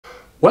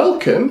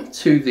Welcome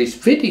to this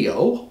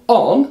video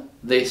on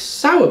this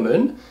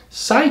Sauermann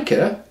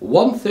Psycher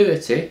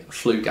 130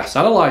 flue gas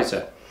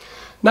analyzer.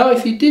 Now,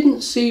 if you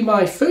didn't see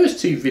my first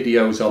two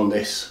videos on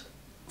this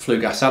flue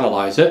gas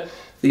analyzer,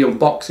 the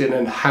unboxing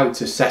and how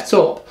to set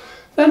up,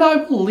 then I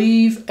will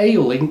leave a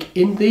link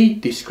in the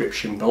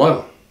description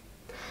below.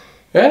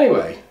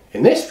 Anyway,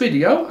 in this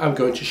video I'm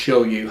going to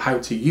show you how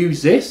to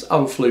use this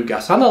on flue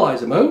gas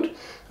analyzer mode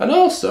and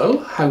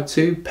also how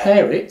to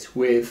pair it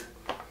with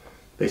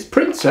this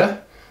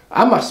printer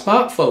and my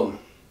smartphone.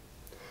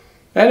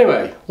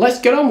 Anyway,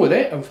 let's get on with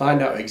it and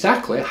find out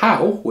exactly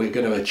how we're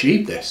going to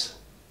achieve this.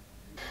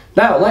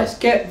 Now let's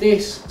get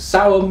this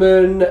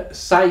Sauermann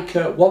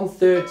Psycher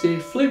 130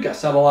 flue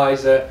gas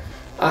analyzer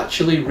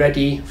actually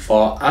ready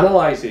for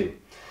analysing.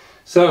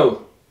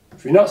 So,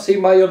 if you've not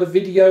seen my other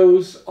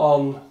videos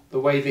on the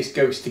way this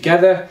goes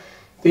together,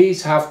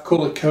 these have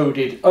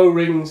colour-coded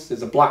O-rings.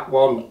 There's a black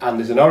one and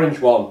there's an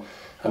orange one.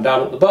 And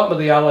down at the bottom of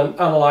the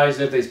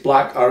analyzer there's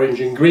black, orange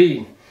and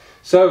green.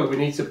 So we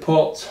need to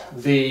put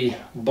the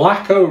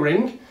black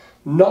O-ring,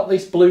 not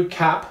this blue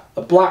cap,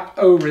 the black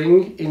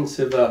O-ring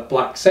into the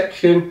black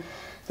section.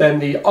 Then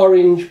the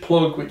orange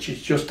plug, which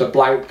is just a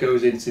blank,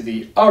 goes into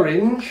the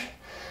orange.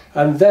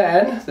 And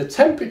then the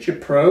temperature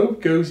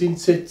probe goes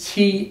into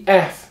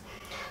TF.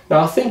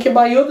 Now I think in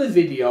my other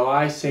video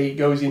I say it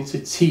goes into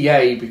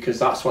TA because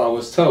that's what I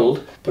was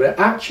told. But it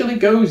actually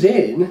goes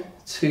in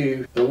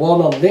to the one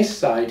on this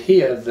side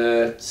here,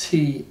 the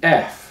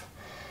TF,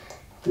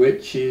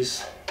 which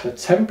is the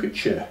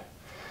temperature.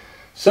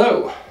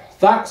 So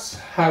that's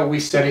how we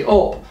set it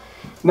up.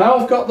 Now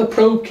I've got the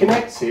probe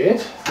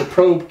connected. The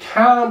probe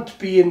can't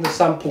be in the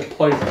sample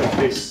point of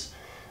this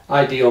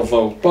ideal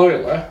volt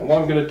boiler. And what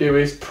I'm going to do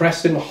is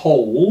press and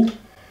hold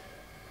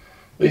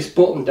this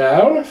button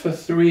down for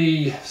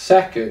 3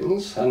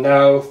 seconds, and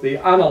now the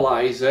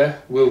analyzer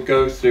will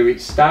go through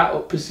its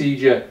startup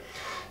procedure.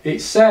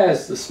 It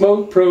says the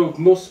smoke probe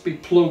must be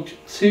plugged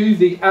to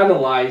the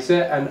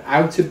analyzer and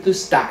out of the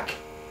stack.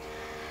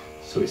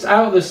 So it's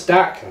out of the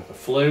stack of the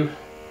flue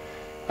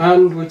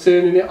and we're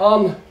turning it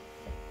on.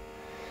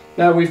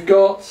 Now we've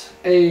got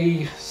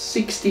a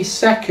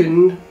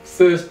 60-second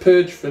first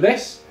purge for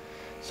this.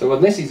 So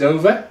when this is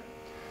over,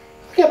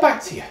 I'll get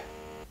back to you.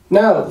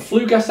 Now the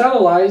flue gas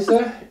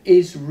analyzer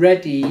is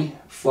ready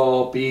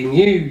for being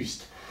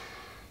used.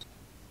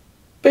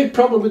 Big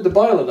problem with the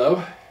boiler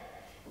though,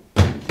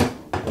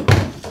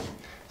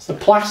 it's the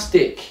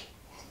plastic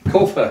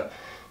cover.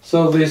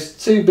 So there's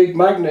 2 big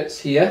magnets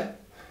here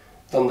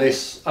on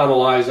this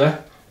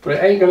analyzer, but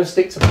it ain't going to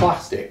stick to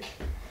plastic.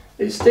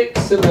 It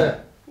sticks to the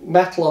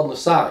metal on the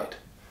side.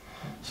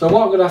 So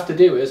what I'm going to have to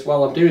do is,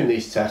 while I'm doing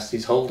these tests,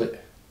 is hold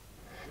it.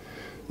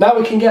 Now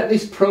we can get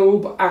this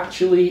probe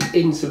actually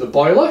into the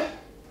boiler.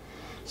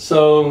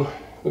 So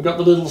we've got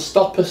the little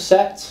stopper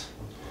set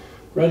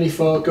ready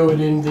for going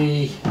in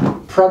the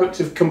product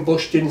of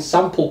combustion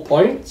sample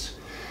point.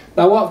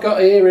 Now what I've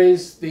got here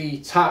is the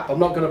tap. I'm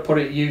not going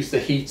to use the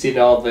heating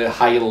or the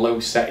high and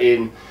low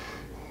setting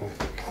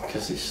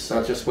because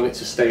I just want it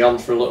to stay on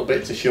for a little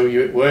bit to show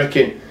you it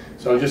working.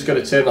 So I'm just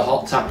going to turn the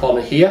hot tap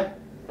on here.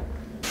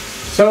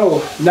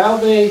 So now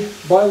the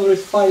boiler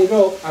is fired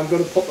up, I'm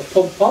going to put the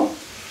pump on.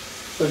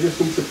 So I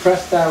just need to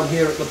press down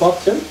here at the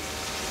bottom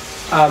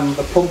and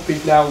the pump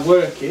is now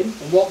working.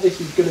 And what this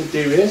is going to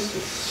do is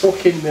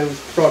suck in those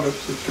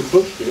products of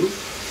combustion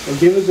and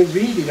give us a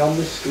reading on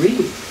the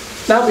screen.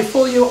 Now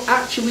before you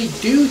actually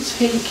do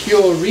take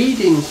your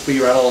readings for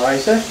your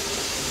analyzer,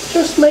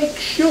 just make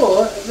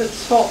sure at the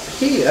top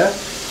here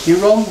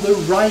you're on the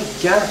right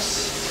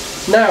gas.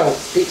 Now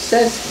it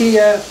says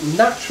here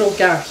natural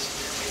gas,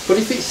 but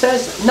if it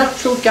says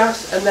natural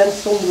gas and then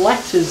some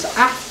letters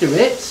after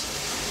it,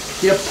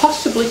 you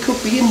possibly could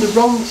be in the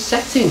wrong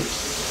setting.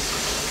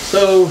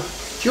 So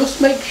just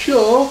make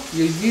sure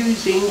you're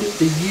using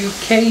the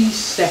UK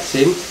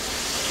setting.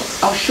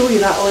 I'll show you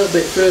that a little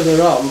bit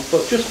further on,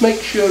 but just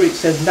make sure it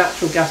says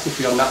natural gas if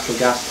you're on natural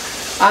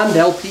gas and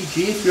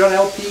LPG if you're on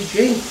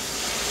LPG.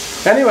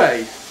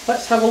 Anyway,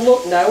 let's have a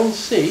look now and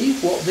see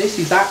what this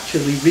is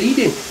actually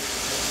reading.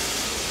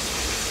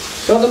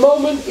 So at the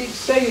moment it's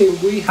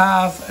saying we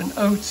have an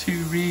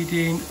O2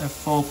 reading of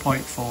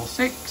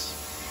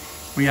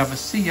 4.46. We have a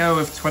CO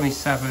of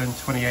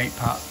 27-28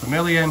 parts per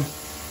million.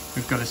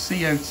 We've got a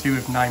CO2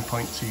 of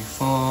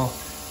 9.24.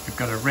 We've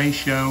got a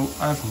ratio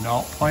of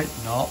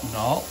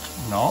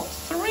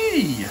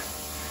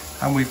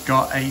 0.00003. And we've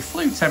got a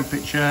flue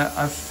temperature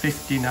of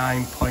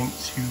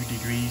 59.2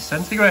 degrees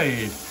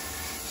centigrade.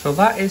 So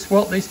that is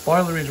what this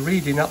boiler is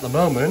reading at the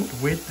moment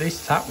with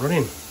this tap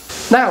running.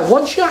 Now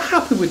once you're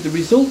happy with the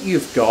result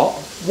you've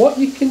got, what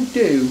you can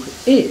do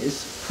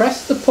is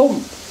press the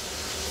pump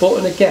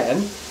button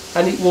again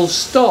and it will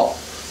stop.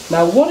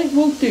 Now what it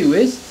will do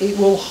is it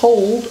will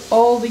hold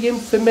all the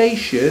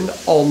information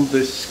on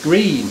the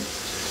screen.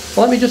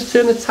 Let me just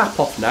turn the tap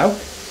off now.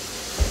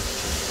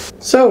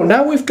 So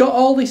now we've got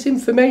all this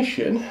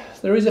information,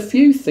 there is a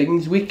few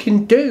things we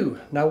can do.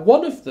 Now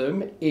one of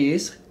them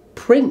is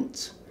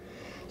print.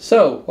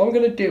 So what I'm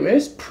going to do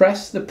is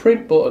press the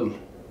print button.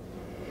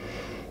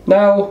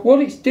 Now what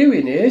it's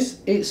doing is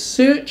it's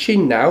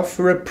searching now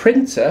for a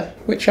printer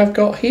which I've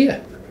got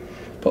here.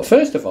 But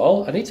first of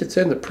all I need to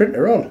turn the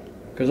printer on,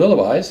 because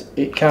otherwise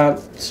it can't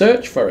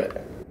search for it.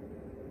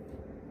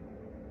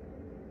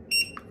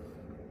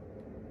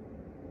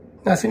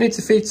 Now if you need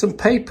to feed some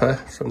paper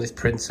from this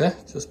printer,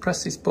 just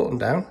press this button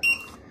down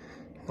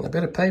and a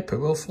bit of paper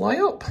will fly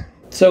up.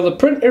 So the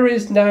printer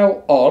is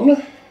now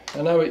on.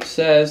 I know it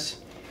says,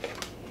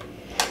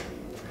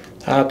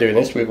 hard doing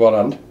this with one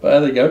hand, but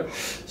there they go.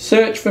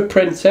 Search for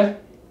printer.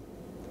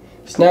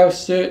 It's now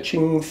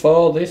searching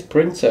for this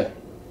printer.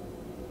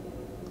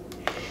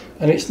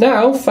 And it's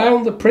now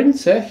found the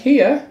printer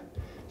here,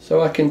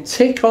 so I can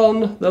tick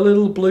on the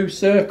little blue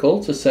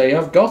circle to say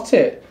I've got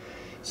it.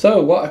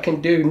 So what I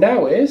can do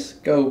now is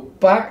go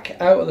back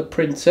out of the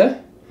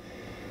printer,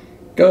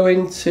 go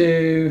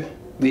into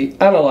the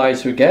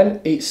analyzer again.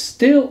 It's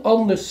still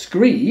on the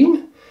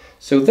screen,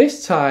 so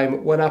this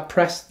time when I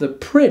press the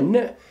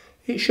print,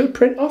 it should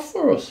print off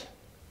for us.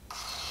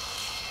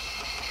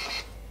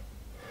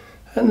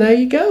 And there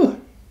you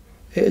go.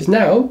 It is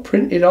now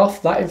printed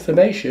off that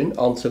information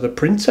onto the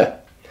printer.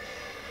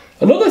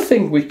 Another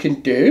thing we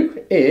can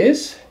do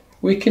is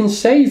we can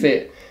save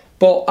it.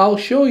 But I'll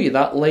show you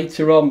that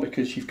later on,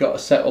 because you've got to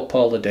set up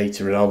all the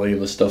data and all the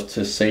other stuff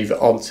to save it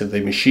onto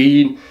the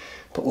machine.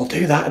 But we'll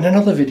do that in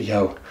another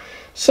video.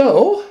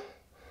 So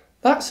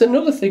that's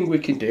another thing we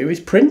can do,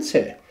 is print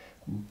it.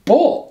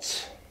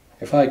 But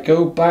if I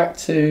go back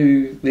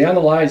to the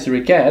analyzer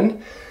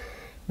again,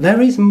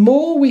 there is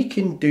more we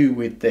can do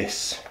with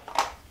this.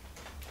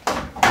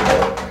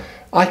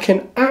 I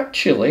can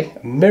actually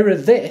mirror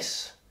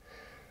this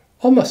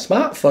on my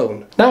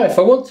smartphone. Now if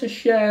I want to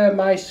share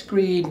my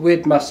screen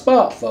with my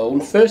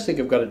smartphone, first thing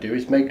I've got to do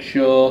is make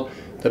sure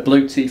the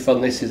Bluetooth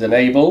on this is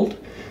enabled.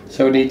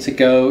 So I need to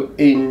go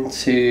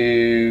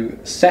into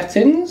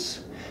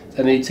settings,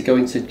 I need to go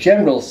into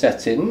general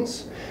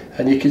settings,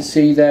 and you can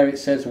see there it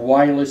says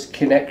wireless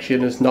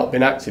connection has not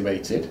been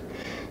activated.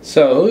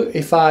 So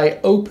if I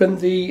open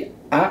the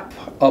app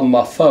on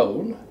my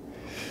phone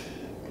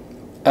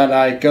and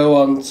I go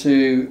on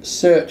to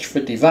search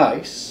for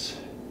device,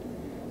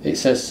 it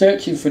says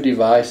searching for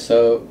device,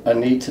 so I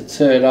need to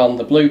turn on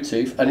the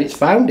Bluetooth, and it's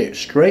found it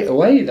straight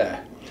away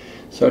there.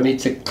 So I need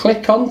to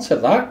click onto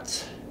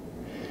that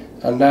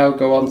and now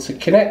go on to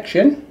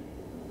connection,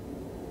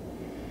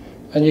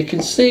 and you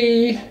can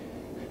see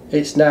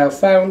it's now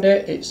found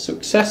it. It's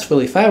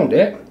successfully found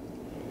it.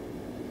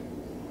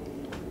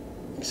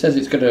 It says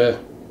it's going to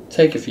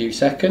take a few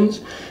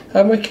seconds,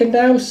 and we can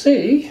now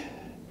see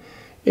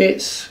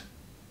it's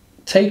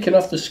taken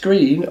off the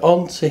screen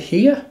onto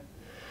here.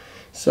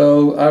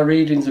 So our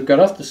readings have gone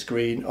off the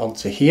screen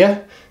onto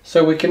here,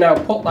 so we can now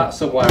put that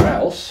somewhere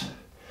else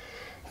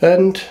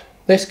and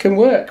this can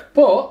work.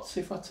 But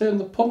if I turn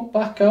the pump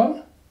back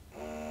on,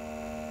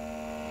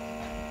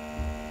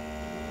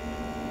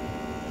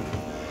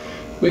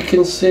 we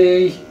can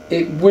see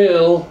it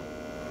will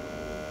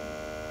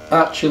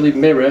actually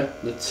mirror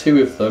the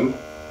two of them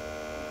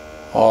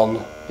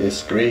on the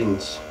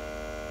screens.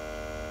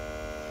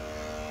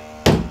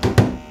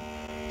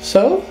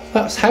 So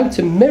that's how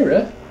to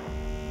mirror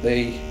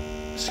the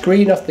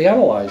screen off the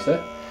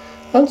analyzer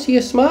onto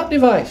your smart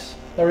device.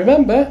 Now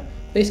remember,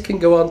 this can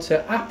go onto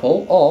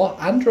Apple or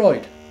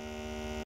Android.